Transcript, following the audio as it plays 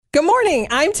Good morning.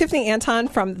 I'm Tiffany Anton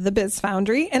from The Biz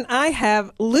Foundry, and I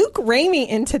have Luke Ramey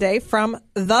in today from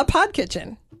The Pod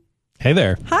Kitchen. Hey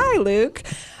there. Hi, Luke.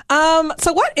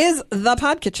 So what is The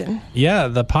Pod Kitchen? Yeah,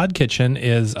 The Pod Kitchen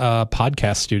is a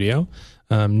podcast studio,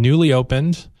 newly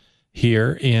opened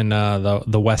here in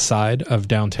the west side of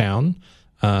downtown.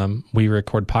 We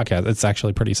record podcasts. It's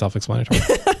actually pretty self-explanatory.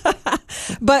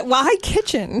 But why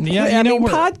kitchen? Yeah, I mean,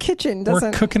 Pod Kitchen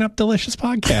doesn't... We're cooking up delicious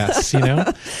podcasts,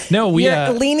 No, You're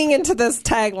leaning into this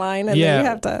tagline, and then you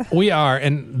have to... We are,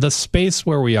 and the space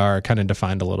where we are kind of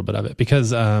defined a little bit of it,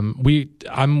 because I'm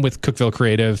with Cookeville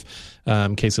Creative.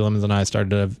 Casey Lemons and I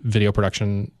started a video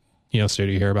production,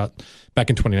 studio here back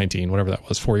in 2019, whatever that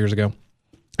was, 4 years ago.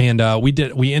 And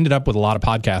we ended up with a lot of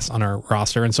podcasts on our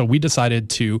roster, and so we decided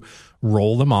to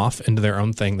roll them off into their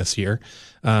own thing this year,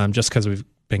 just because we've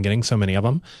been getting so many of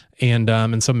them,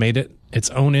 and so made it its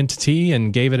own entity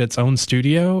and gave it its own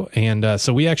studio. And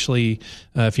so we actually,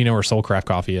 if you know where Soul Craft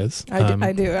Coffee is,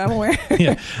 I do. I'm aware.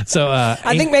 Yeah. So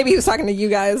I think maybe he was talking to you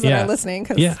guys that are listening.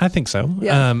 Yeah, I think so.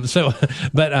 Yeah.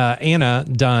 But Anna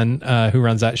Dunn, who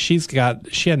runs that, she had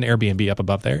an Airbnb up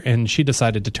above there, and she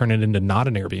decided to turn it into not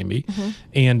an Airbnb. Mm-hmm.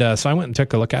 And so I went and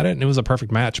took a look at it, and it was a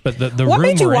perfect match. But the what room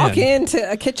made you walk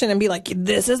into a kitchen and be like,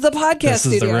 "This is the podcast studio"? This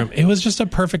is the room. It was just a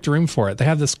perfect room for it. They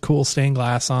have this cool stained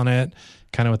glass on it,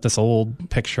 kind of with this old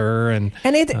picture, and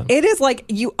it is like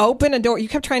you open a door. You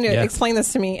kept trying to explain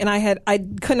this to me, and I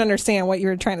couldn't understand what you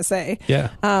were trying to say. Yeah.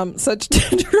 So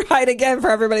try it again for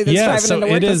everybody that's driving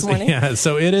into work this morning. Yeah.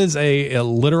 So it is a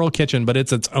literal kitchen, but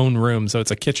it's its own room. So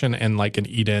it's a kitchen and like an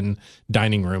eat-in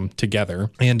dining room together.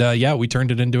 And we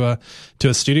turned it into a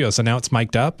studio. So now it's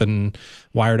mic'd up and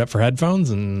wired up for headphones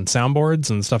and soundboards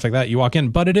and stuff like that. You walk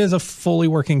in, but it is a fully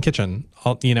working kitchen.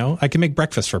 I can make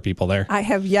breakfast for people there. I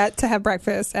have yet to have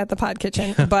breakfast at the Pod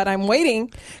Kitchen, but I'm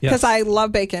waiting because I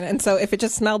love bacon. And so if it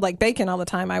just smelled like bacon all the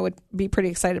time, I would be pretty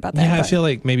excited about that. Yeah, I feel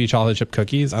like maybe chocolate chip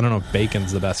cookies. I don't know if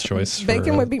bacon's the best choice.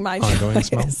 Bacon would be my ongoing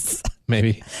choice. Smell.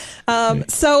 Maybe.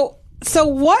 So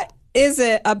what is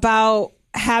it about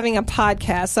having a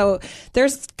podcast? So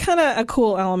there's kind of a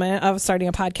cool element of starting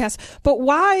a podcast, but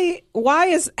why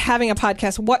is having a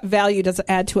podcast, what value does it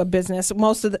add to a business?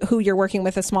 Most of who you're working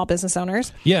with is small business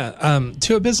owners. Yeah.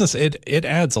 To a business, it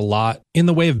adds a lot in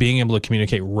the way of being able to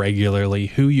communicate regularly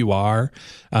who you are.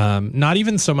 Not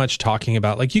even so much talking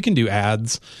about, like, you can do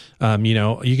ads, you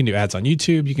can do ads on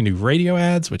YouTube, you can do radio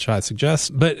ads, which I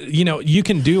suggest, but you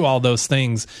can do all those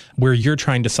things where you're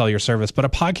trying to sell your service, but a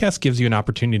podcast gives you an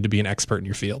opportunity to be an expert in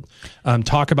your field.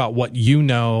 Talk about what you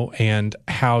know and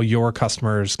how your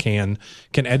customers can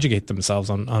educate themselves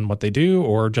on what they do,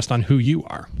 or just on who you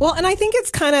are. Well, and I think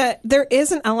it's there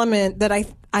is an element that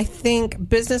I think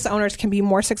business owners can be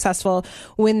more successful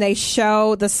when they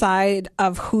show the side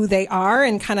of who they are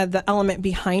and kind of the element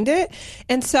behind it.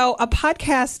 And so a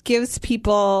podcast gives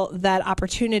people that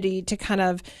opportunity to kind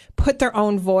of put their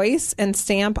own voice and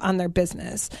stamp on their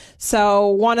business. So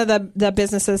one of the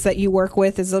businesses that you work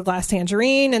with is the Glass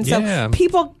Tangerine. And so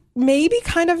people maybe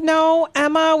kind of know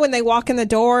Emma when they walk in the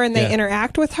door and they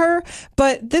interact with her,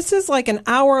 but this is like an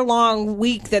hour-long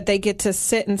week that they get to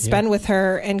sit and spend with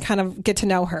her and kind of get to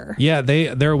know her. Yeah,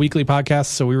 they're a weekly podcast,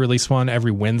 so we release one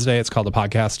every Wednesday. It's called The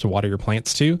Podcast to Water Your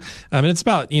Plants To. And it's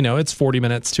about, it's 40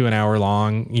 minutes to an hour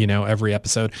long, every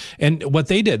episode. And what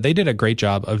they did a great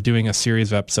job of doing a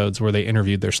series of episodes where they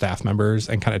interviewed their staff members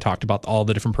and kind of talked about all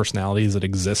the different personalities that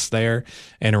exist there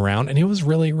and around. And it was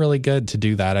really, really good to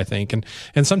do that, I think. And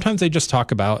sometimes they just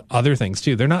talk about other things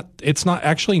too. It's not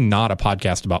actually not a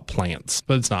podcast about plants,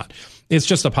 but it's not. It's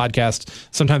just a podcast.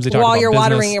 Sometimes they talk about while you're business,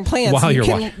 watering your plants. While you you're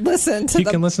can listen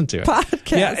to it.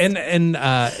 Podcast. Yeah, and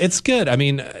it's good. I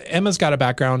mean, Emma's got a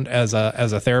background as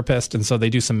a therapist, and so they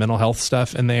do some mental health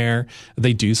stuff in there.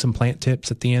 They do some plant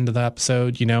tips at the end of the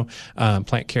episode.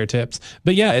 Plant care tips.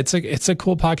 But yeah, it's a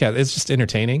cool podcast. It's just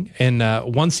entertaining, and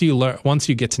once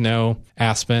you get to know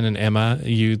Aspen and Emma,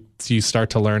 you start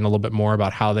to learn a little bit more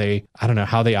about how they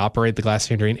operate the Glass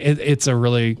Tangerine. It's a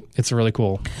really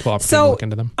cool opportunity to look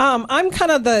into them. I'm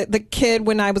kind of the kid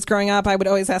when I was growing up. I would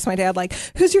always ask my dad, like,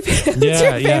 who's your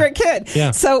favorite kid? Yeah.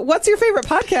 So what's your favorite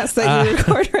podcast that you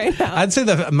record right now? I'd say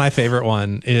my favorite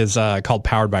one is called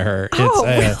Powered by Her.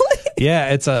 Really? Yeah,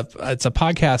 it's a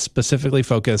podcast specifically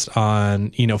focused on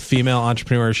female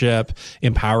entrepreneurship,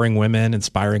 empowering women,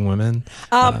 inspiring women.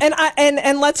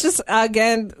 And let's just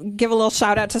again give a little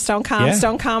shout out to Stonecom. Yeah.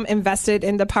 Stonecom invested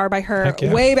into Powered by Her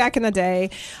way back in the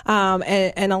day,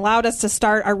 and allowed us to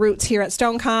start our roots here at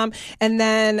Stonecom. And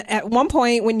then at one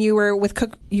point when you were with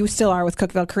you still are with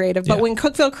Cookeville Creative, but when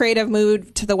Cookeville Creative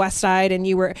moved to the west side and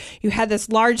you had this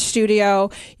large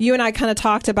studio, you and I kind of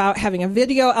talked about having a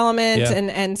video element,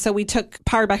 and so we took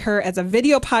Powered by Her as a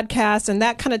video podcast, and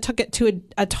that kind of took it to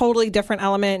a totally different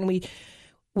element.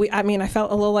 And I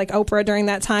felt a little like Oprah during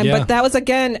that time, but that was,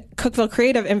 again, Cookeville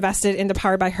Creative invested into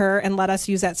Powered by Her and let us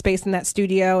use that space in that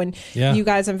studio. And you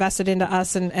guys invested into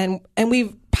us, and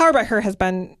Powered by Her has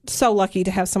been so lucky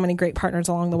to have so many great partners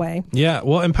along the way. Yeah.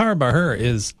 Well, and Powered by Her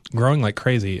is growing like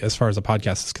crazy as far as the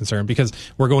podcast is concerned, because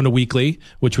we're going to weekly,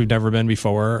 which we've never been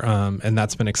before. And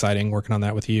that's been exciting working on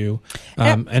that with you.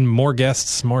 And more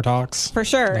guests, more talks. For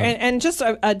sure. And just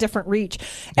a different reach.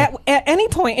 At any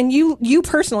point, and you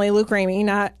personally, Luke Ramey,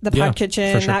 not the Pod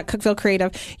Kitchen, not Cookeville Creative,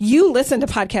 you listen to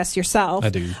podcasts yourself. I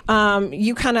do.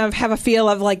 You kind of have a feel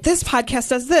of like, this podcast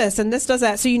does this and this does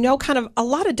that. So you know kind of a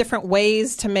lot of different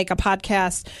ways to make a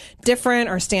podcast different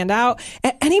or stand out.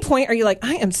 At any point, are you like,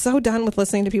 I am so done with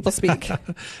listening to people speak?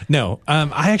 No,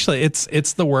 I actually,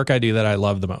 it's the work I do that I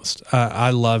love the most.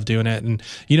 I love doing it. And,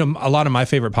 a lot of my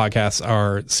favorite podcasts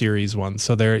are series ones.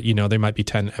 So they might be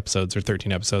 10 episodes or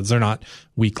 13 episodes. They're not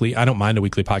weekly. I don't mind a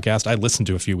weekly podcast. I listen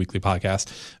to a few weekly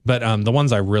podcasts, but the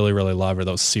ones I really, really love are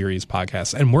those series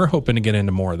podcasts. And we're hoping to get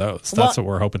into more of those. That's what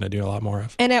we're hoping to do a lot more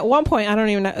of. And at one point, I don't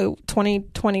even know,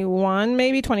 2021,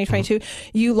 maybe 2022,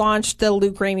 you launched the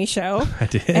Luke Ramey Show. I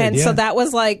did. And so that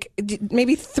was like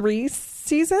maybe 3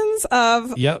 seasons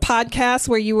of podcasts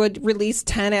where you would release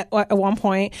 10 at one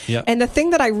point. Yep. And the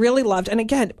thing that I really loved, and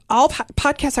again, all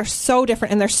podcasts are so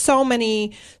different, and there's so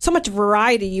much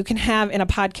variety you can have in a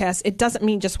podcast. It doesn't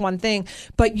mean just one thing,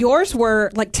 but yours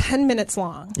were like 10 minutes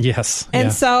long. Yes.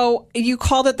 And so you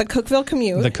called it the Cookeville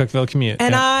Commute. The Cookeville Commute.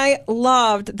 And I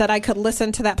loved that I could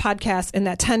listen to that podcast in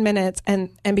that 10 minutes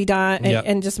and be done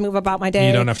and just move about my day.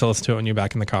 You don't have to listen to it when you're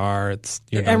back in the car.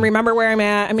 And remember where I'm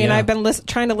at. I mean, I've been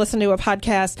trying to listen to a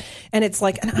podcast, and it's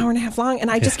like an hour and a half long, and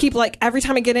I just keep like, every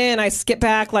time I get in, I skip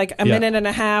back like a minute and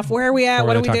a half. Where are we at?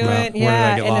 What are we doing? Where did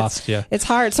I get lost? It's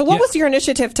hard. So what was your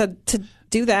initiative to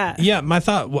do that? Yeah, my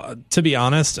thought, to be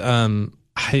honest,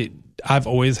 I've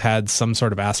always had some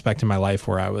sort of aspect in my life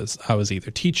where I was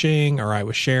either teaching or I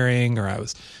was sharing, or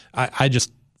I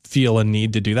just feel a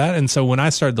need to do that. And so when I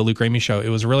started the Luke Ramey Show, it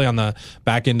was really on the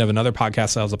back end of another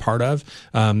podcast that I was a part of,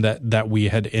 that we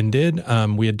had ended.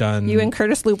 We had done... You and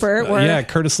Curtis Looper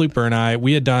Curtis Looper and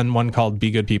we had done one called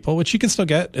Be Good People, which you can still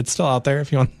get. It's still out there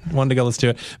if you wanted to go listen to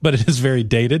it, but it is very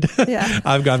dated. Yeah.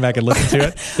 I've gone back and listened to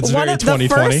it. It's very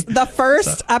 2020. The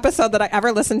first episode that I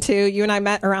ever listened to, you and I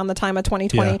met around the time of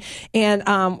 2020. And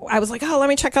I was like, let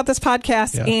me check out this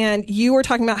podcast. Yeah. And you were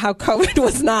talking about how COVID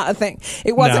was not a thing.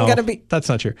 It wasn't going to be... That's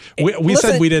not true. We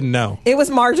said we didn't know. It was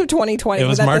March of 2020. It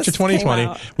was March of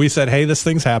 2020. We said, hey, this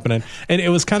thing's happening. And it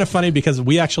was kind of funny because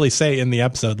we actually say in the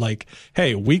episode, like,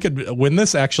 hey, when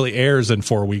this actually airs in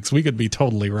 4 weeks, we could be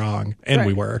totally wrong. And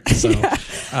we were. So,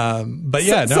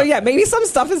 maybe some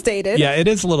stuff is dated. Yeah, it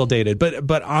is a little dated.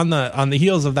 But on the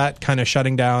heels of that kind of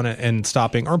shutting down and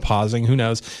stopping or pausing, who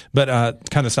knows, but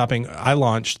kind of stopping, I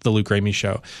launched the Luke Ramey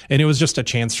Show. And it was just a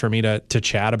chance for me to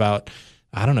chat about,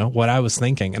 I don't know, what I was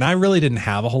thinking. And I really didn't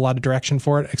have a whole lot of direction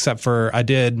for it, except for I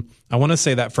want to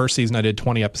say that first season I did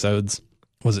 20 episodes.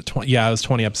 Was it 20? Yeah, it was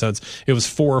 20 episodes. It was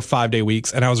 4 or 5 day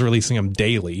weeks, and I was releasing them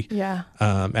daily. Yeah.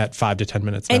 At 5 to 10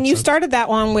 minutes. And you started that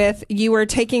one with, you were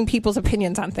taking people's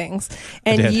opinions on things,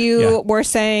 and you were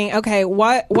saying, okay,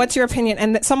 what's your opinion?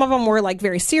 And some of them were like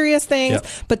very serious things,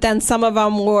 but then some of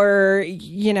them were,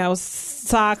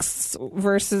 socks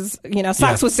versus,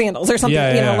 socks with sandals or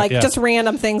something, just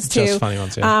random things too. Just funny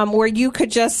ones, where you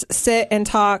could just sit and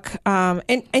talk,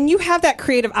 and you have that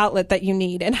creative outlet that you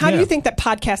need. And how do you think that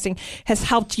podcasting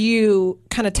has helped you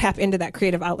kind of tap into that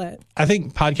creative outlet? I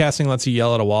think podcasting lets you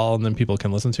yell at a wall and then people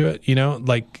can listen to it.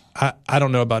 Like I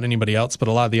don't know about anybody else, but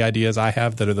a lot of the ideas I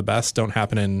have that are the best don't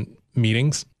happen in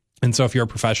meetings. And so if you're a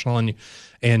professional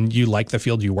and you like the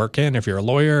field you work in, if you're a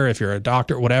lawyer, if you're a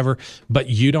doctor, whatever, but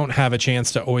you don't have a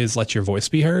chance to always let your voice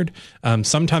be heard,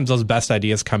 sometimes those best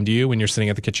ideas come to you when you're sitting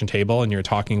at the kitchen table and you're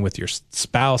talking with your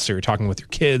spouse or you're talking with your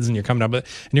kids and you're coming up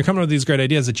with these great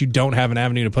ideas that you don't have an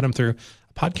avenue to put them through.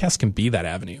 A podcast can be that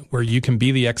avenue where you can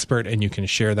be the expert and you can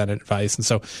share that advice. And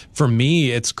so for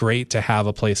me, it's great to have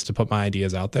a place to put my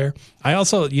ideas out there. I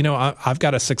also, I've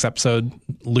got a 6-episode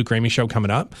Luke Ramey Show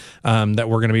coming up that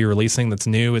we're going to be releasing. That's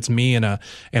new. It's me and a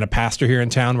pastor here in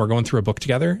town. We're going through a book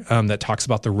together that talks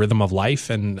about the rhythm of life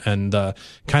and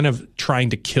kind of trying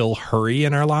to kill hurry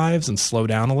in our lives and slow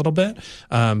down a little bit.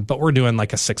 But we're doing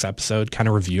like a 6-episode kind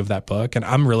of review of that book. And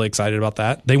I'm really excited about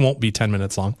that. They won't be 10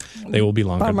 minutes long. They will be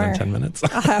longer than 10 minutes.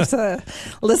 I'll have to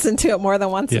listen to it more than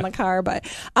once in the car. But,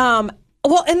 and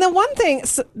the one thing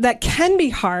that can be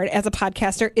hard as a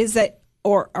podcaster is that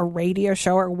or a radio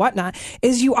show or whatnot,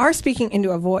 is you are speaking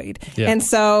into a void. Yeah. And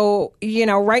so,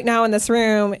 right now in this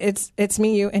room, it's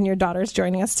me, you, and your daughter's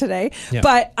joining us today. Yeah.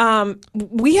 But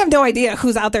we have no idea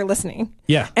who's out there listening.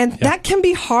 Yeah. And that can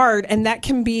be hard, and that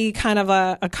can be kind of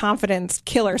a confidence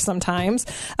killer sometimes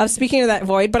of speaking to that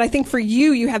void. But I think for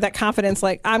you, you have that confidence,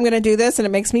 like, I'm going to do this and it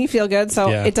makes me feel good, so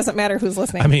it doesn't matter who's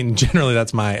listening. I mean, generally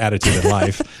that's my attitude in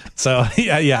life. So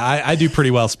I do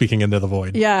pretty well speaking into the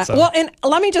void. Yeah. So. Well, and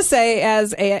let me just say,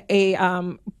 as a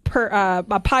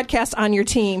podcast on your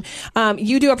team,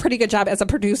 you do a pretty good job as a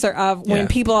producer of when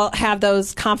people have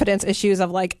those confidence issues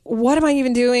of like, what am I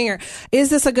even doing? Or is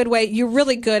this a good way? You're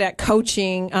really good at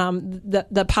coaching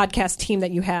the podcast team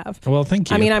that you have. Well, thank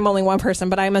you. I mean, I'm only one person,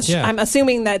 but I'm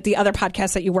assuming that the other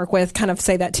podcasts that you work with kind of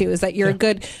say that too, is that you're a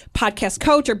good podcast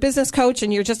coach or business coach,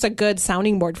 and you're just a good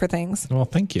sounding board for things. Well,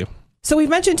 thank you. So we've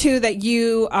mentioned too that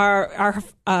you are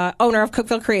owner of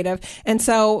Cookeville Creative. And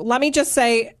so let me just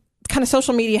say, kind of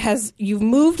social media you've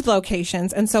moved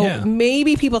locations. And so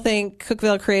maybe people think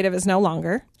Cookeville Creative is no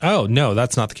longer. Oh, no,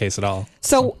 that's not the case at all.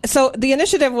 So the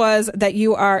initiative was that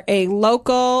you are a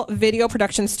local video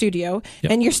production studio,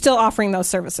 and you're still offering those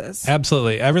services.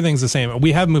 Absolutely. Everything's the same.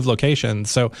 We have moved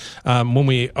locations. So when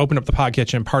we open up the Pod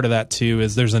Kitchen, part of that too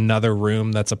is there's another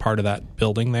room that's a part of that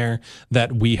building there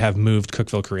that we have moved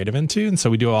Cookeville Creative into. And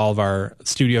so we do all of our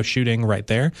studio shooting right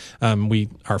there.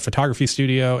 Our photography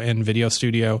studio and video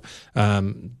studio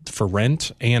for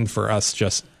rent, and for us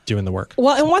just doing the work.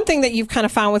 Well, and one thing that you've kind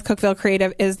of found with Cookeville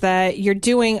Creative is that you're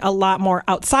doing a lot more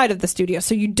outside of the studio.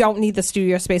 So you don't need the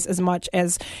studio space as much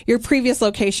as your previous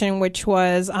location, which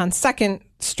was on 2nd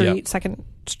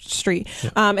Street.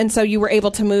 Yep. And so you were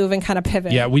able to move and kind of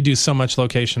pivot. Yeah, we do so much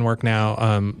location work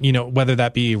now, whether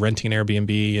that be renting an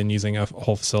Airbnb and using a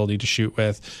whole facility to shoot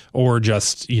with, or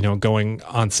just, going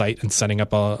on site and setting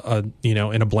up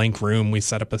in a blank room, we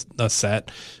set up a set.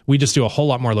 We just do a whole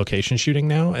lot more location shooting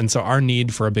now. And so our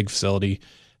need for a big facility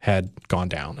had gone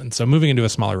down. And so moving into a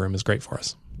smaller room is great for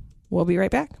us. We'll be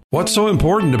right back. What's so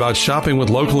important about shopping with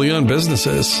locally owned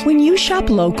businesses? When you shop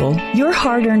local, your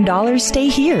hard-earned dollars stay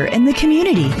here in the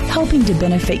community, helping to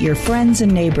benefit your friends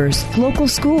and neighbors, local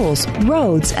schools,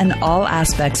 roads, and all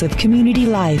aspects of community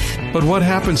life. But what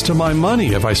happens to my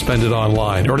money if I spend it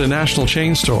online or at a national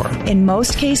chain store? In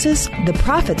most cases, the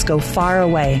profits go far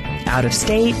away, out of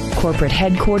state, corporate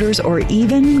headquarters, or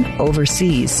even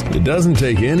overseas. It doesn't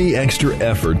take any extra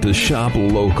effort to shop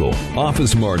local.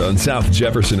 Office Mart on South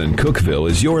Jefferson and Cookeville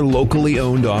is your locally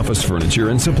owned office furniture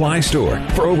and supply store.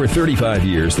 For over 35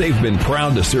 years, they've been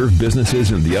proud to serve businesses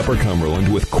in the Upper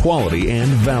Cumberland with quality and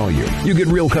value. You get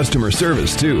real customer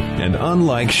service, too. And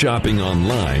unlike shopping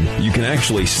online, you can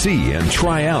actually see and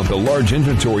try out the large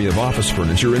inventory of office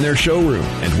furniture in their showroom.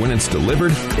 And when it's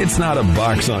delivered, it's not a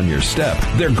box on your step.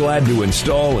 They're glad to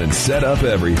install and set up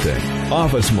everything.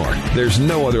 Office Mart. There's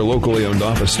no other locally owned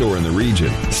office store in the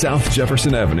region. South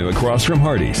Jefferson Avenue across from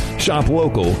Hardee's. Shop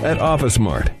local at Office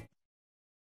Mart.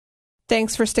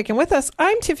 Thanks for sticking with us.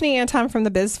 I'm Tiffany Anton from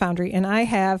the Biz Foundry, and I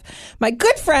have my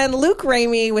good friend Luke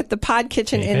Ramey with the Pod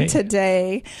Kitchen in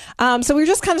today. So we were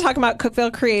just kind of talking about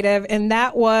Cookeville Creative, and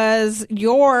that was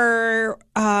your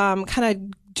kind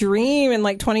of dream in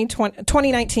like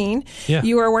 2019. Yeah.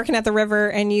 You were working at the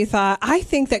river, and you thought, I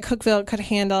think that Cookeville could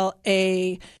handle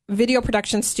a video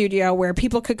production studio where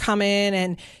people could come in,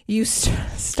 and you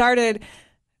started...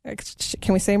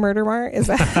 Can we say Murder Mart? Is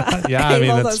that yeah? I mean,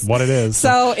 that's what it is.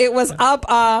 So it was up.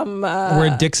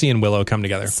 Where Dixie and Willow come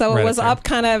together. So right it was up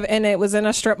kind of, and it was in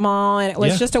a strip mall, and it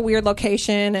was just a weird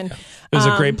location. And it was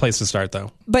a great place to start,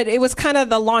 though. But it was kind of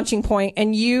the launching point,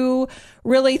 and you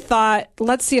really thought,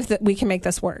 let's see if we can make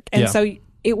this work. And so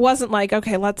it wasn't like,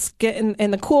 okay, let's get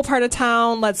in the cool part of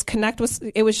town. Let's connect with.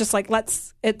 It was just like,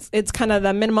 it's kind of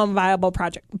the minimum viable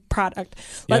product.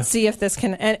 Let's see if this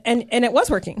can, and it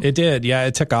was working. It did, yeah.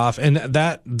 It took off, and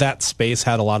that space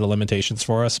had a lot of limitations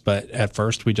for us. But at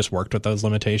first, we just worked with those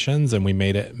limitations, and we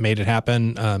made it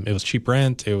happen. It was cheap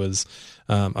rent. It was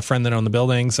a friend that owned the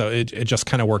building, so it just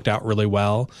kind of worked out really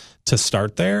well to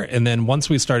start there. And then once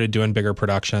we started doing bigger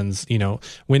productions,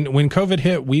 when COVID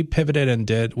hit, we pivoted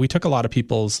and we took a lot of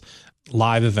people's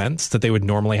live events that they would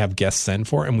normally have guests in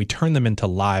for, and we turned them into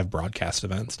live broadcast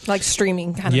events, like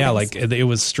streaming kind of things. like it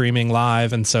was streaming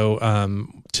live. And so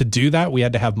to do that, we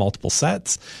had to have multiple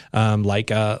sets, like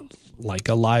a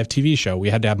live TV show. We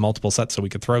had to have multiple sets so we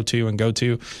could throw to and go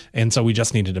to, and so we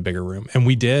just needed a bigger room. And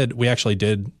we actually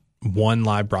did one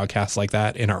live broadcast like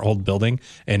that in our old building,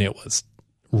 and it was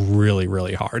really,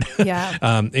 really hard.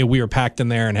 Yeah. We were packed in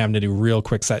there and having to do real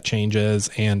quick set changes.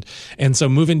 And so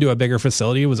moving to a bigger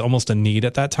facility was almost a need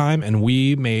at that time. And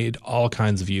we made all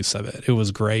kinds of use of it. It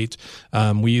was great.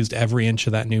 We used every inch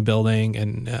of that new building,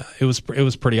 and it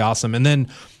was pretty awesome. And then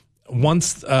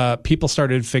once people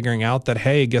started figuring out that,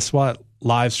 hey, guess what?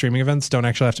 Live streaming events don't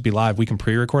actually have to be live. We can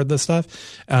pre-record this stuff.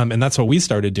 And that's what we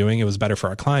started doing. It was better for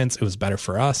our clients. It was better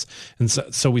for us. And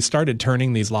so we started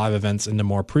turning these live events into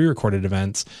more pre-recorded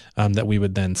events that we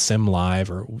would then sim live,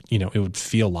 or, it would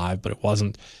feel live, but it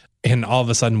wasn't. And all of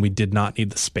a sudden, we did not need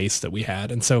the space that we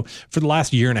had. And so for the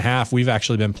last year and a half, we've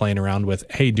actually been playing around with,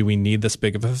 hey, do we need this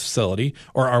big of a facility,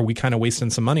 or are we kind of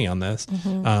wasting some money on this,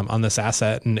 on this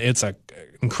asset? And it's a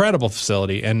incredible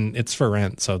facility, and it's for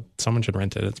rent, so someone should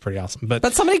rent it. It's pretty awesome.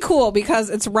 But somebody cool, because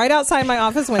it's right outside my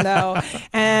office window,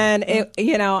 and it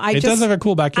does have a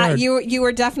cool backyard. You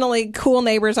were definitely cool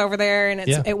neighbors over there, and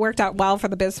it worked out well for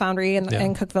the Biz Foundry and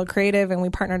Cookeville Creative, and we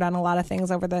partnered on a lot of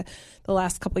things over the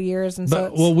last couple of years. And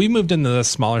we moved into this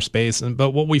smaller space,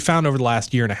 but what we found over the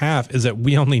last year and a half is that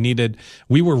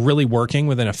we were really working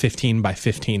within a 15 by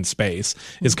 15 space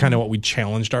is kind of what we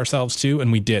challenged ourselves to,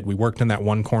 and we did. We worked in that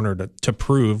one corner to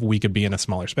prove we could be in a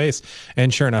smaller space,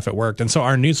 and sure enough, it worked. And so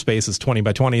our new space is 20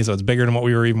 by 20, so it's bigger than what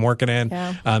we were even working in.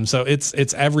 Yeah. So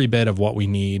it's every bit of what we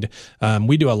need.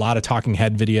 We do a lot of talking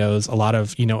head videos. A lot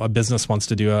of, a business wants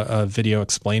to do a video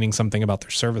explaining something about their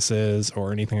services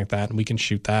or anything like that, and we can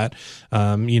shoot that.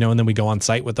 And then we go on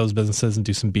site with those businesses and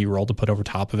do some B-roll to put over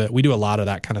top of it. We do a lot of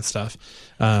that kind of stuff.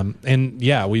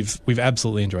 We've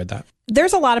absolutely enjoyed that.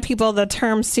 There's a lot of people, the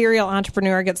term serial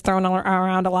entrepreneur gets thrown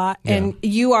around a lot. Yeah. And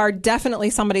you are definitely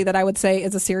somebody that I would say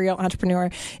is a serial entrepreneur.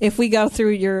 If we go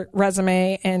through your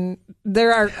resume, and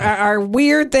there are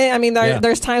weird things. I mean,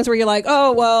 there's times where you're like,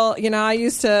 oh, well, I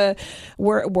used to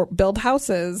build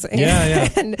houses. And,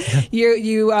 and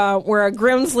you were a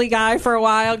Grimsley guy for a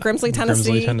while, Grimsley,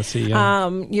 Tennessee. Yeah.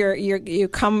 You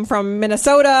come from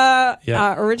Minnesota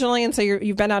originally, and so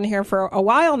you've been down here for a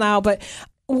while now. But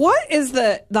what is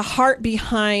the heart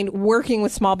behind working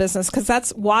with small business? Because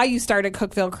that's why you started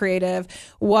Cookeville Creative,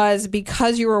 was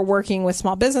because you were working with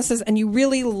small businesses, and you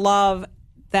really love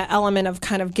that element of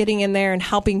kind of getting in there and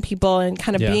helping people and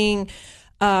kind of being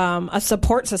a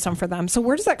support system for them. So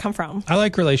where does that come from? I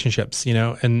like relationships,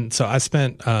 and so I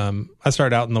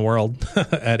started out in the world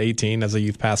at 18 as a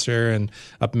youth pastor and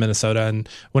up in Minnesota. And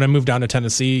when I moved down to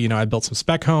Tennessee, I built some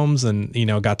spec homes and,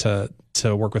 got to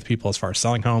work with people as far as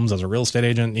selling homes as a real estate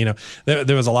agent.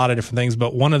 There was a lot of different things,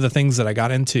 but one of the things that I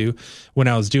got into when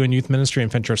I was doing youth ministry in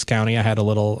Fentress County, I had a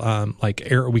little,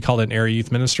 we called it an area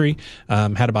youth ministry,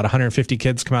 had about 150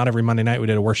 kids come out every Monday night. We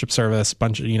did a worship service,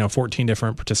 bunch of, 14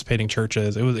 different participating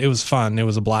churches. It was fun. It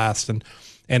was a blast. And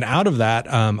out of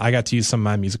that, I got to use some of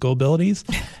my musical abilities,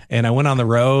 and I went on the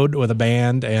road with a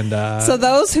band. And so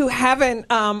those who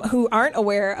aren't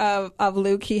aware of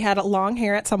Luke, he had long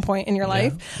hair at some point in your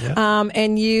life,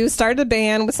 and you started a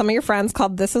band with some of your friends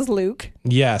called This Is Luke.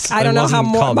 Yes, I don't know how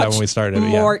much that when we started.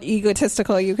 More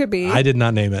egotistical you could be. I did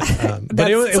not name it,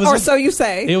 but it was, or so you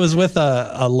say. It was with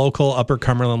a local Upper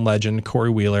Cumberland legend,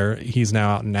 Corey Wheeler. He's now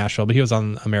out in Nashville, but he was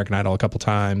on American Idol a couple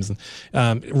times.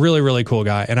 Really, really cool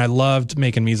guy, and I loved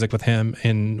making music with him,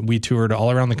 and we toured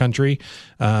all around the country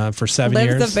for 7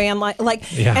 years. Lived the van life,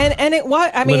 and it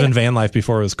was. I mean, living van life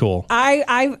before it was cool.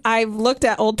 I've looked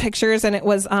at old pictures, and it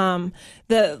was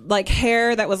the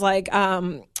hair that was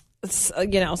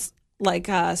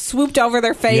swooped over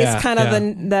their face,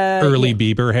 the early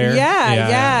Bieber hair.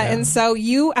 Yeah. And so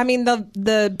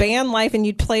the band life, and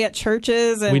you'd play at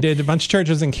churches, and we did a bunch of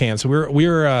churches and camps. We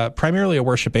were primarily a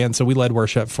worship band, so we led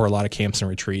worship for a lot of camps and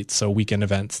retreats, so weekend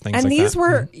events, things like that. And these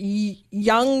were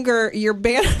younger. Your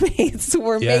bandmates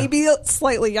were maybe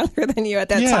slightly younger than you at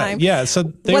that time. Yeah.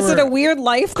 So was it a weird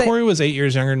life? Corey was 8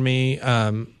 years younger than me.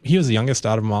 He was the youngest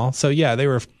out of them all. So they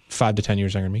were 5 to 10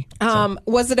 years younger than me.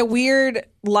 Was it a weird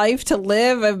life to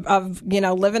live of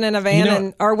living in a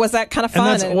van, or was that kind of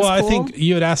fun? And cool? I think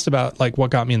you had asked about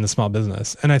what got me in the small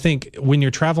business. And I think when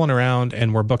you're traveling around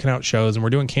and we're booking out shows and we're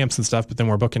doing camps and stuff, but then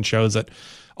we're booking shows at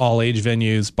all age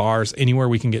venues, bars, anywhere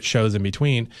we can get shows in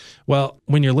between. Well,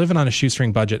 when you're living on a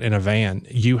shoestring budget in a van,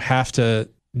 you have to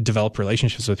develop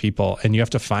relationships with people, and you have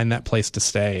to find that place to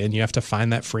stay, and you have to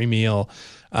find that free meal.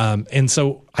 And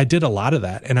so I did a lot of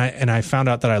that, and I found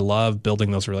out that I love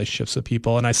building those relationships with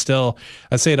people. And I say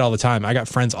it all the time. I got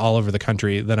friends all over the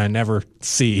country that I never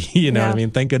see, what I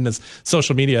mean? Thank goodness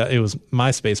social media, it was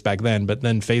MySpace back then, but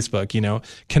then Facebook,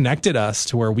 connected us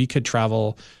to where we could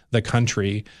travel the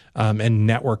country, and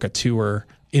network a tour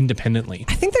independently.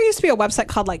 I think there used to be a website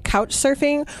called like Couch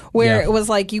Surfing where it was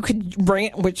like you could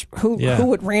who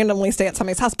would randomly stay at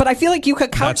somebody's house, but I feel like you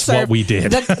could couch That's surf what we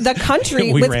did. the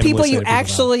country We with randomly people stayed you at people's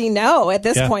actually know at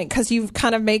this point, because you've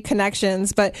kind of made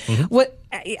connections. But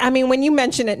when you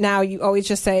mention it now, you always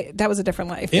just say that was a different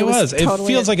life. It was. Totally it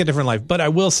feels like a different life. But I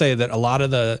will say that a lot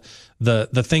of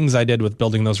the things I did with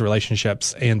building those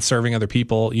relationships and serving other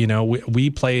people, we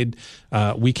played,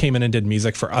 we came in and did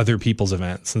music for other people's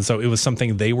events. And so it was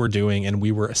something they were doing and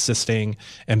we were assisting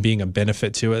and being a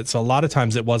benefit to it. So a lot of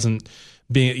times it wasn't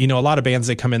being, a lot of bands,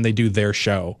 they come in, they do their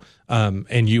show,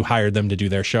 and you hired them to do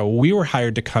their show. We were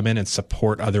hired to come in and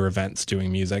support other events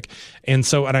doing music. And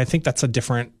I think that's a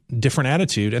different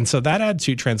attitude. And so that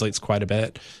attitude translates quite a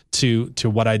bit to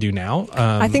what I do now.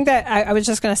 I think that I was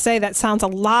just going to say that sounds a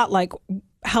lot like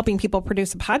helping people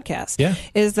produce a podcast.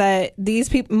 Is that these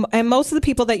people, and most of the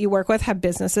people that you work with have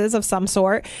businesses of some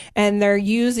sort, and they're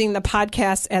using the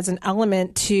podcast as an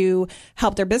element to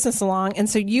help their business along. And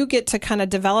so you get to kind of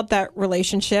develop that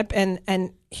relationship and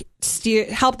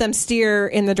help them steer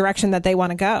in the direction that they want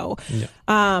to go.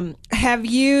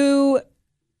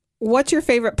 What's your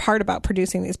favorite part about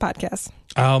producing these podcasts?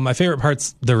 My favorite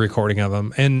part's the recording of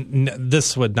them. And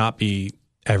this would not be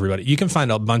everybody. You can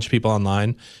find a bunch of people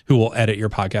online who will edit your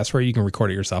podcast, where you can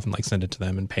record it yourself and send it to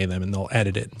them and pay them, and they'll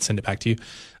edit it and send it back to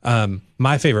you.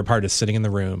 My favorite part is sitting in the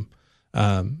room,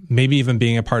 maybe even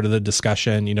being a part of the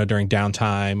discussion, during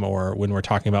downtime or when we're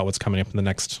talking about what's coming up in the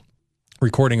next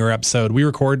recording or episode. We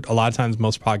record a lot of times,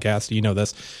 most podcasts,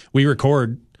 this, we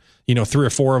record 3 or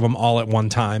 4 of them all at one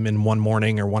time in one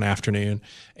morning or one afternoon.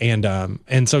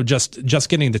 And so just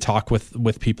getting to talk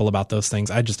with people about those things,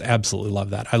 I just absolutely love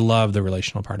that. I love the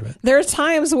relational part of it. There's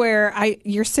times where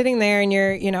you're sitting there and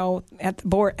you're, at the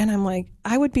board, and I'm like,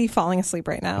 I would be falling asleep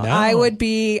right now. No. I would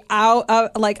be out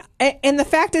of and the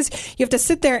fact is you have to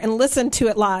sit there and listen to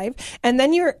it live, and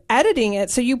then you're editing it.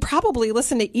 So you probably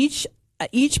listen to each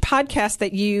podcast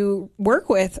that you work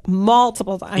with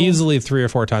multiple times. Easily 3 or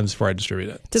 4 times before I distribute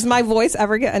it. Does my voice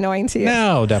ever get annoying to you?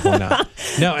 No, definitely not.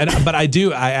 No, but I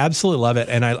do. I absolutely love it.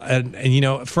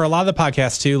 And for a lot of the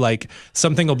podcasts too, like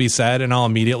something will be said and I'll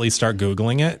immediately start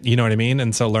Googling it. You know what I mean?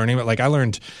 And so learning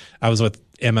it, I was with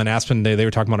Emma and Aspen today. They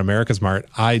were talking about America's Mart.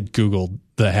 I Googled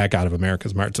the heck out of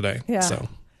America's Mart today. Yeah.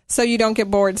 So you don't get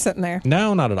bored sitting there?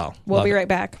 No, not at all. We'll be right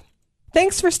back.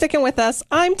 Thanks for sticking with us.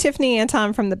 I'm Tiffany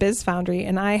Anton from the Biz Foundry,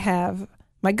 and I have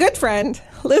my good friend,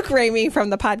 Luke Ramey from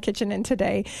the Pod Kitchen in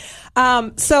today.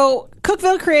 So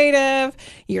Cookeville Creative,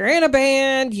 you're in a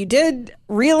band, you did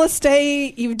real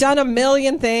estate, you've done a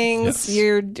million things,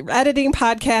 You're editing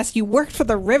podcasts, you worked for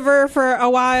the River for a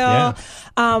while.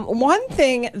 One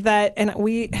thing that, and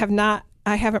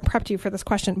I haven't prepped you for this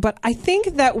question, but I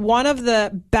think that one of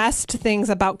the best things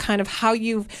about kind of how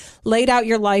you've laid out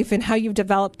your life and how you've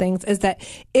developed things is that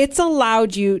it's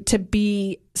allowed you to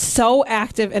be so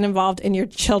active and involved in your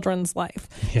children's life.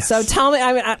 Yes. So tell me,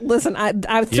 listen,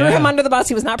 I threw him under the bus.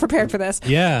 He was not prepared for this.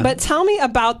 Yeah. But tell me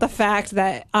about the fact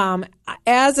that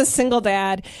as a single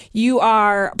dad, you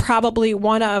are probably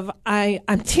one of,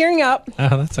 I'm tearing up.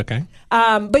 Oh, that's okay.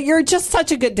 But you're just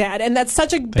such a good dad, and that's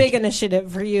such a big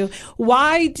initiative for you.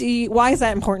 Why is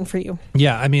that important for you?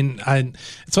 Yeah,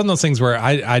 it's one of those things where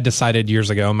I decided years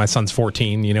ago. My son's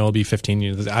 14. He'll be 15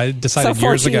 years. I decided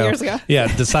years ago.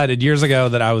 Decided years ago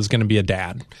that I was going to be a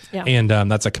dad, and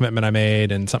that's a commitment I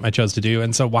made and something I chose to do.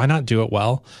 And so why not do it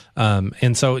well?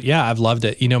 And so I've loved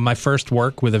it. My first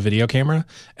work with a video camera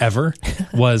ever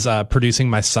was producing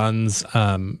my son's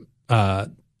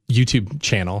YouTube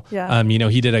channel.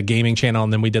 He did a gaming channel,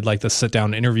 and then we did like the sit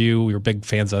down interview. We were big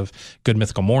fans of Good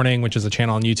Mythical Morning, which is a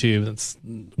channel on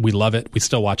YouTube. We love it. We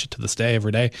still watch it to this day,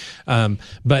 every day.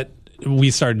 But we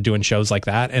started doing shows like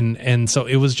that. And so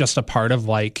it was just a part of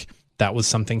that was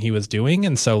something he was doing.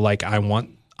 And so I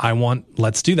want,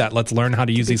 let's do that. Let's learn how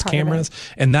to use these cameras.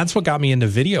 And that's what got me into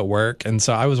video work. And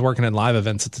so I was working in live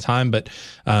events at the time, but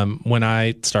when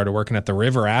I started working at the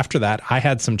River after that, I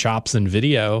had some chops in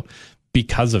video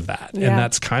because of that. And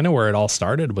that's kind of where it all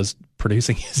started, was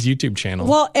producing his YouTube channel.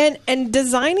 Well, and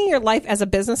designing your life as a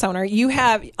business owner, you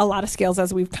have a lot of skills,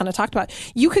 as we've kind of talked about.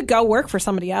 You could go work for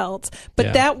somebody else,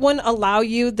 but that wouldn't allow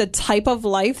you the type of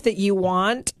life that you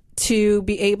want to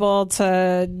be able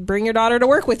to bring your daughter to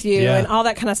work with you and all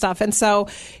that kind of stuff. And so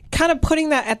kind of putting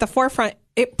that at the forefront,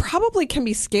 it probably can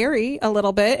be scary a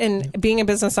little bit, and being a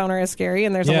business owner is scary,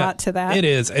 and there's a lot to that. It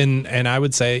is. And I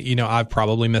would say, I've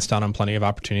probably missed out on plenty of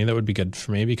opportunity that would be good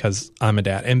for me because I'm a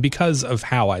dad, and because of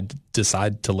how I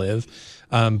decide to live.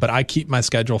 But I keep my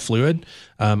schedule fluid.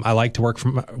 I like to work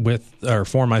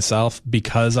for myself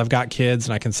because I've got kids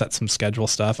and I can set some schedule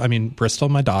stuff. I mean, Bristol,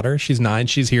 my daughter, she's 9.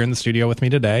 She's here in the studio with me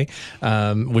today,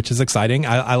 which is exciting.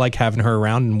 I like having her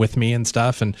around and with me and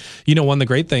stuff. And, you know, one of the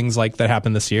great things like that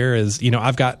happened this year is, you know,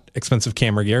 I've got expensive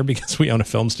camera gear because we own a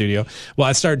film studio. Well,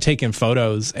 I started taking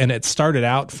photos, and it started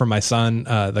out for my son,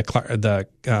 the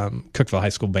Cookeville High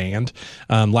School band.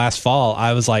 Last fall,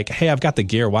 I was like, hey, I've got the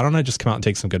gear. Why don't I just come out and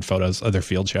take some good photos of their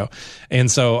field show? And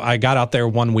so I got out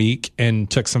there one week and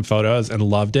took some photos and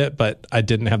loved it, but I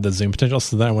didn't have the zoom potential.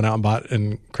 So then I went out and bought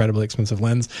an incredibly expensive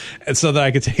lens so that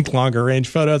I could take longer range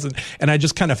photos. And I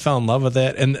just kind of fell in love with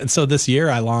it. And so this year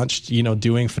I launched, you know,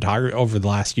 doing photography over the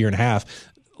last year and a half,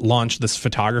 launched this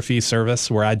photography service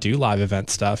where I do live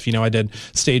event stuff. You know, I did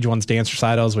Stage One's dance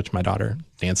recitals, which my daughter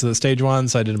dances at Stage One,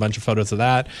 so I did a bunch of photos of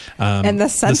that. And the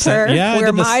center,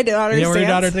 where my daughter dances. Yeah, where your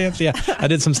daughter dances. Yeah, I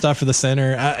did some stuff for the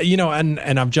center. You know, and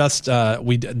I've just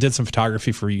we did some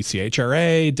photography for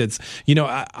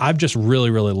UCHRA. I've just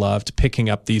really loved picking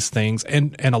up these things,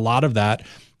 and a lot of that.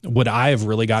 Would I have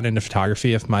really gotten into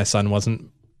photography if my son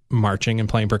wasn't marching and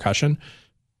playing percussion?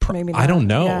 Maybe not. I don't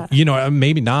know. Yeah. You know,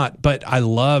 maybe not. But I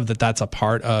love that that's a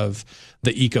part of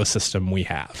the ecosystem we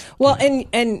have. Well,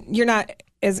 and you're not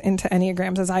as into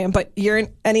Enneagrams as I am, but you're in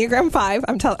Enneagram 5.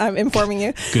 I'm informing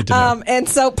you. Good to know. And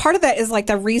so part of that is like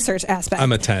the research aspect.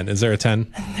 I'm a 10. Is there a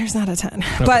 10? There's not a 10.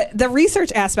 Okay. But the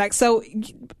research aspect. So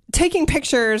taking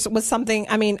pictures was something,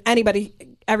 I mean,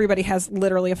 everybody has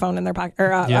literally a phone in their pocket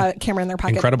or a camera in their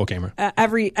pocket. Incredible camera.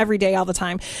 Every day, all the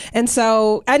time. And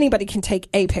so anybody can take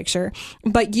a picture,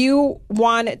 but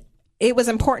it was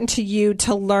important to you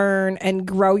to learn and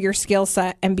grow your skill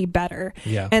set and be better.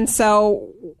 Yeah. And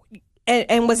so,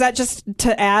 and was that just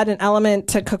to add an element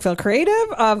to Cookeville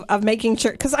Creative of making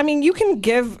sure, because I mean, you can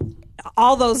give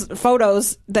all those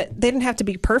photos that they didn't have to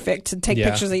be perfect to take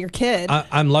pictures of your kid.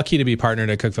 I'm lucky to be partnered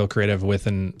at Cookeville Creative with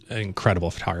an incredible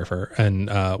photographer, and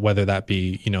whether that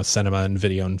be, you know, cinema and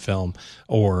video and film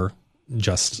or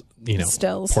just, you know,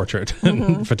 stills, portrait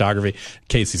photography.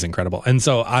 Casey's incredible. And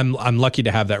so I'm lucky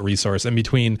to have that resource. And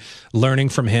between learning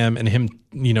from him and him,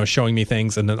 you know, showing me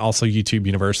things, and then also YouTube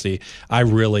University, I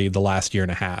really, the last year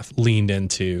and a half, leaned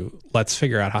into let's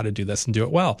figure out how to do this and do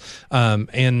it well.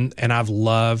 And I've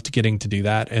loved getting to do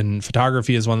that. And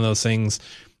photography is one of those things,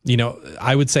 you know,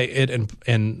 I would say it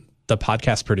and the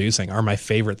podcast producing are my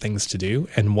favorite things to do,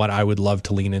 and what I would love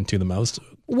to lean into the most.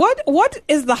 What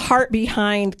is the heart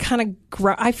behind kind of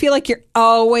grow? I feel like you're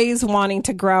always wanting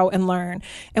to grow and learn.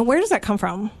 And where does that come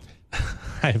from?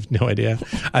 I have no idea.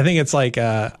 I think it's like,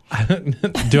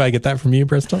 do I get that from you,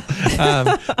 Bristol?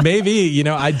 Maybe, you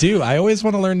know, I do. I always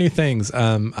want to learn new things.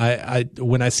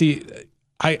 When I see,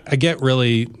 I get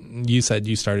really, you said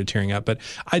you started tearing up, but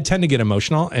I tend to get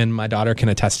emotional, and my daughter can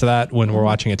attest to that. When we're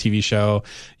watching a TV show,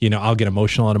 you know, I'll get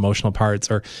emotional at emotional parts,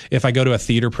 or if I go to a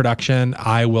theater production,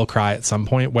 I will cry at some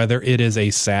point, whether it is a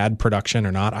sad production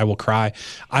or not, I will cry.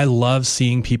 I love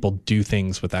seeing people do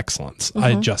things with excellence.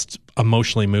 I just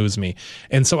emotionally moves me.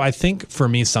 And so I think for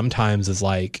me sometimes is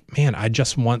like, man, I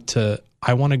want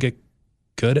to get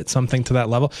good at something to that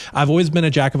level. I've always been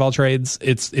a jack of all trades.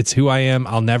 It's who I am.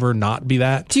 I'll never not be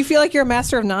that. Do you feel like you're a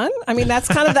master of none? I mean, that's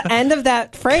kind of the end of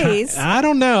that phrase. I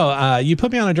don't know. You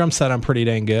put me on a drum set, I'm pretty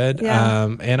dang good. Yeah.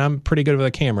 And I'm pretty good with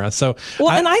a camera. So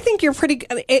and I think you're pretty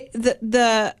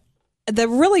the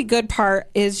really good part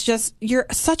is just you're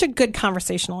such a good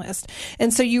conversationalist.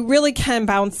 And so you really can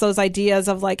bounce those ideas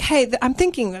of like, hey, I'm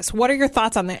thinking this. What are your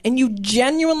thoughts on that? And you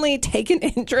genuinely take an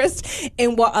interest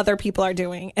in what other people are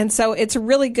doing. And so it's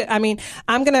really good. I mean,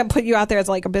 I'm going to put you out there as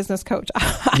like a business coach.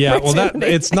 Yeah, well,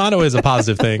 it's not always a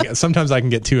positive thing. Sometimes I can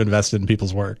get too invested in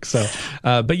people's work. So,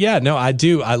 but yeah, no, I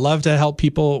do. I love to help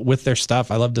people with their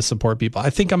stuff. I love to support people. I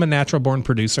think I'm a natural born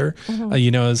producer, you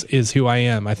know, is who I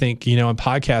am. I think, you know, a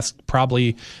podcast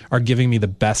probably are giving me the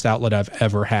best outlet I've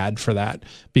ever had for that,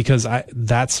 because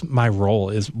that's my role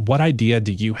is what idea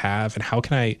do you have and how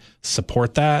can I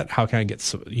support that? How can I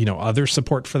get, you know, other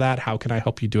support for that? How can I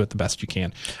help you do it the best you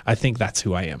can? I think that's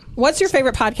who I am. What's your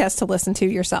favorite podcast to listen to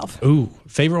yourself? Ooh,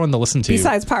 favorite one to listen to?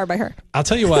 Besides Powered by Her. I'll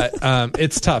tell you what,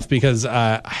 it's tough because,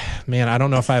 man, I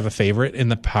don't know if I have a favorite in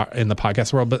the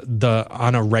podcast world, but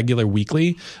on a regular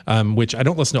weekly, which I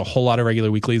don't listen to a whole lot of regular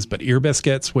weeklies, but Ear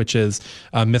Biscuits, which is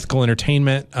Mythical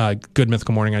Entertainment, Good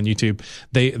Mythical Morning on YouTube.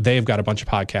 They've got a bunch of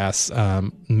podcasts.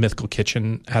 Mythical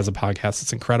Kitchen has a podcast.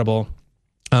 It's incredible.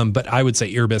 But I would say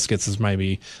Ear Biscuits is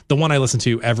maybe the one I listen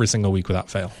to every single week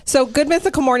without fail. So Good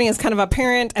Mythical Morning is kind of a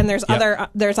parent, and there's other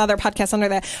podcasts under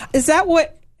that. Is that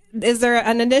what is there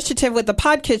an initiative with the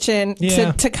Pod Kitchen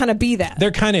to kind of be that?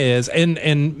 There kind of is.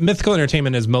 And Mythical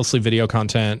Entertainment is mostly video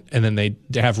content, and then they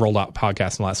have rolled out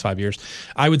podcasts in the last 5 years.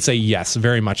 I would say yes,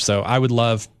 very much so. I would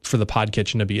love for the Pod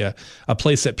Kitchen to be a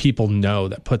place that people know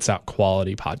that puts out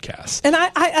quality podcasts. And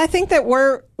I think that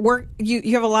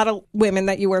you have a lot of women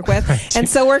that you work with, and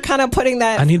so we're kind of putting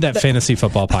that. I need that fantasy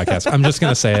football podcast. I'm just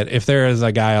going to say it. If there is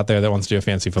a guy out there that wants to do a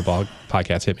fantasy football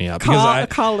podcast, hit me up.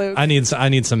 Call Luke. I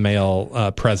need some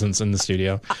male presence in the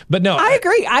studio. But no, I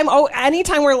agree.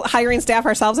 Anytime we're hiring staff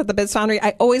ourselves at the Biz Foundry,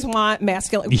 I always want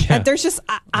masculine. Yeah. There's just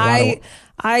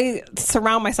I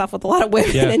surround myself with a lot of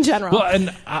women in general. Well,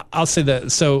 and I'll say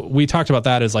that. So we talked about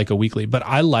that as like a weekly, but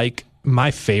I like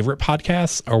my favorite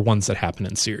podcasts are ones that happen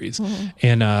in series. Mm-hmm.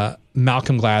 And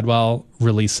Malcolm Gladwell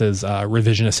releases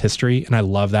Revisionist History, and I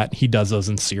love that. He does those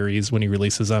in series when he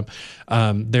releases them.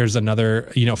 There's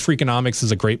another, Freakonomics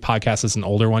is a great podcast. It's an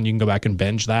older one. You can go back and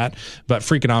binge that. But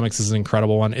Freakonomics is an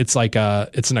incredible one. It's like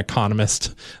it's an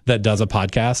economist that does a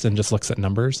podcast and just looks at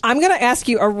numbers. I'm going to ask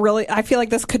you I feel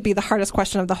like this could be the hardest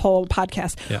question of the whole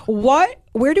podcast. Yeah.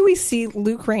 Where do we see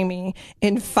Luke Ramey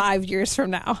in 5 years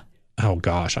from now? Oh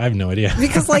gosh, I have no idea.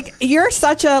 Because you're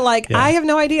such a I have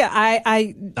no idea.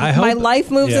 I my life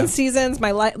moves in seasons.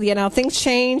 My life, things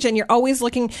change, and you're always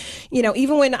looking.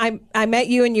 Even when I met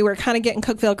you and you were kind of getting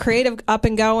Cookeville Creative up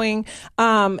and going,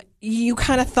 you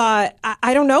kind of thought,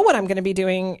 I don't know what I'm going to be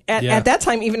doing at that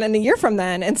time, even in a year from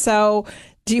then. And so,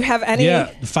 do you have any? Yeah,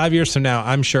 5 years from now,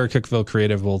 I'm sure Cookeville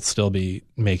Creative will still be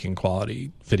making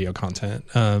quality video content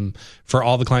for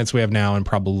all the clients we have now and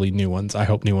probably new ones. I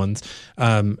hope new ones.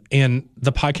 And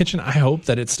the Pod Kitchen, I hope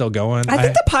that it's still going. I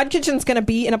think the Pod Kitchen's going to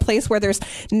be in a place where there's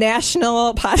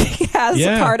national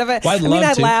podcasts part of it. Well,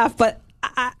 I'd laugh, but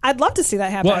I'd love to see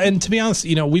that happen. Well, and to be honest,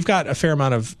 we've got a fair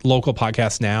amount of local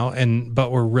podcasts now,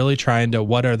 but we're really trying to,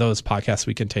 what are those podcasts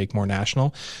we can take more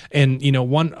national? And,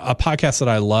 a podcast that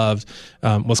I loved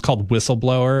was called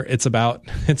Whistleblower. It's about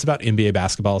NBA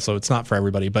basketball, so it's not for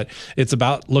everybody, but it's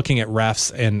about looking at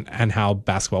refs and how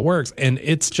basketball works. And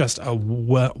it's just a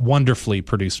wonderfully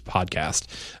produced podcast.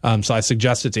 So I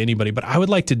suggest it to anybody, but I would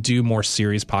like to do more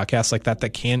series podcasts like that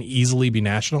can easily be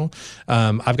national.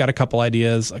 I've got a couple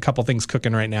ideas, a couple things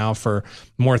cooking right now for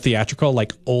more theatrical,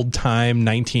 like old time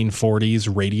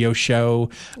 1940s radio show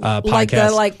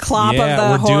podcast. Like the clop of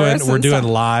the horse. We're doing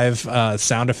live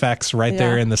sound effects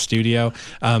there in the studio.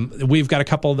 We've got a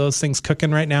couple of those things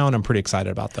cooking right now, and I'm pretty excited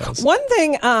about those. One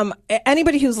thing,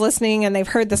 anybody who's listening and they've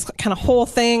heard this kind of whole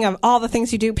thing of all the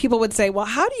things you do, people would say, well,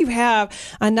 how do you have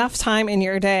enough time in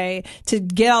your day to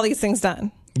get all these things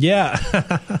done? Yeah.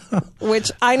 Which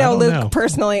I know Luke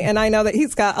personally, and I know that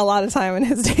he's got a lot of time in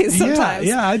his days sometimes.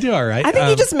 Yeah, I do all right. I think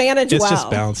you just manage it's well. It's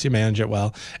just balance. You manage it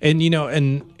well. And,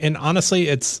 and honestly,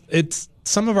 it's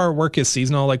some of our work is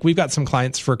seasonal. Like we've got some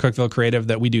clients for Cookeville Creative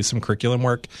that we do some curriculum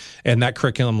work, and that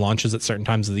curriculum launches at certain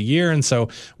times of the year. And so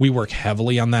we work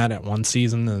heavily on that at one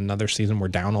season, and another season we're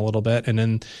down a little bit. And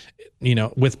then,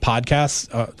 with podcasts,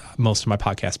 most of my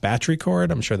podcasts batch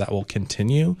record. I'm sure that will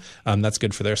continue. That's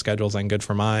good for their schedules and good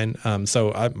for mine.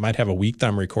 So I might have a week that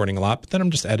I'm recording a lot, but then I'm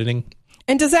just editing.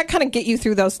 And does that kind of get you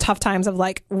through those tough times of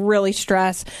really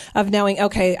stress of knowing,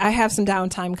 okay, I have some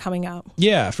downtime coming up?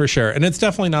 Yeah, for sure. And it's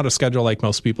definitely not a schedule like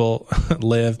most people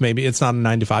live. Maybe it's not a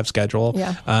 9-to-5 schedule.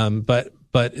 Yeah.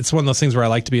 But it's one of those things where I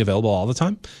like to be available all the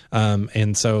time.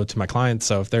 And so to my clients,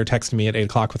 so if they're texting me at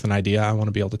 8:00 with an idea, I want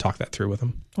to be able to talk that through with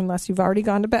them. Unless you've already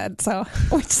gone to bed. So,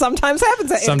 which sometimes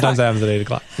happens at 8:00. Sometimes it happens at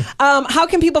 8:00. How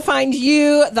can people find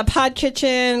you, the Pod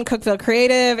Kitchen, Cookeville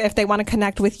Creative? If they want to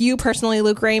connect with you personally,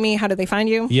 Luke Ramey, how do they find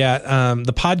you? Yeah.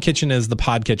 The Pod Kitchen is the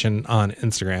Pod Kitchen on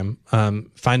Instagram.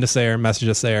 Find us there, message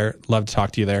us there. Love to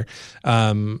talk to you there.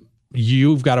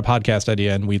 You've got a podcast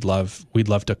idea, and we'd love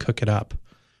to cook it up.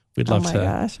 We'd love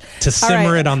to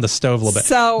simmer it on the stove a little bit.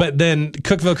 But then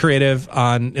Cookeville Creative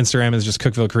on Instagram is just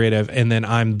Cookeville Creative, and then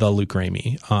I'm the Luke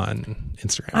Ramey on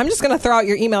Instagram. I'm just going to throw out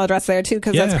your email address there too,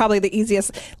 because that's probably the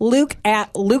easiest.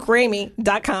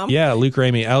 Luke@lukeramey.com. Yeah, Luke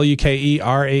Ramey,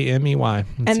 LukeRamey.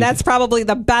 And that's probably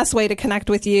the best way to connect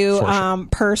with you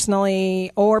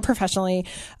personally or professionally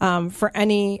for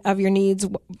any of your needs.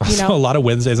 A lot of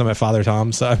Wednesdays I'm at Father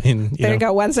Tom's. So, there you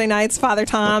go. Wednesday nights, Father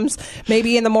Tom's.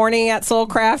 Maybe in the morning at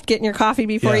Soulcraft, getting your coffee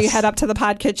before you head up to the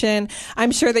Pod Kitchen.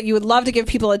 I'm sure that you would love to give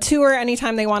people a tour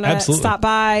anytime they want to stop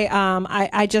by.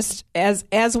 I just,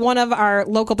 as one of our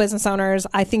local business owners,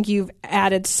 I think you've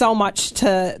added so much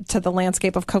to the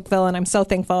landscape of Cookeville, and I'm so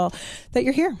thankful that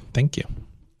you're here. Thank you.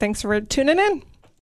 Thanks for tuning in.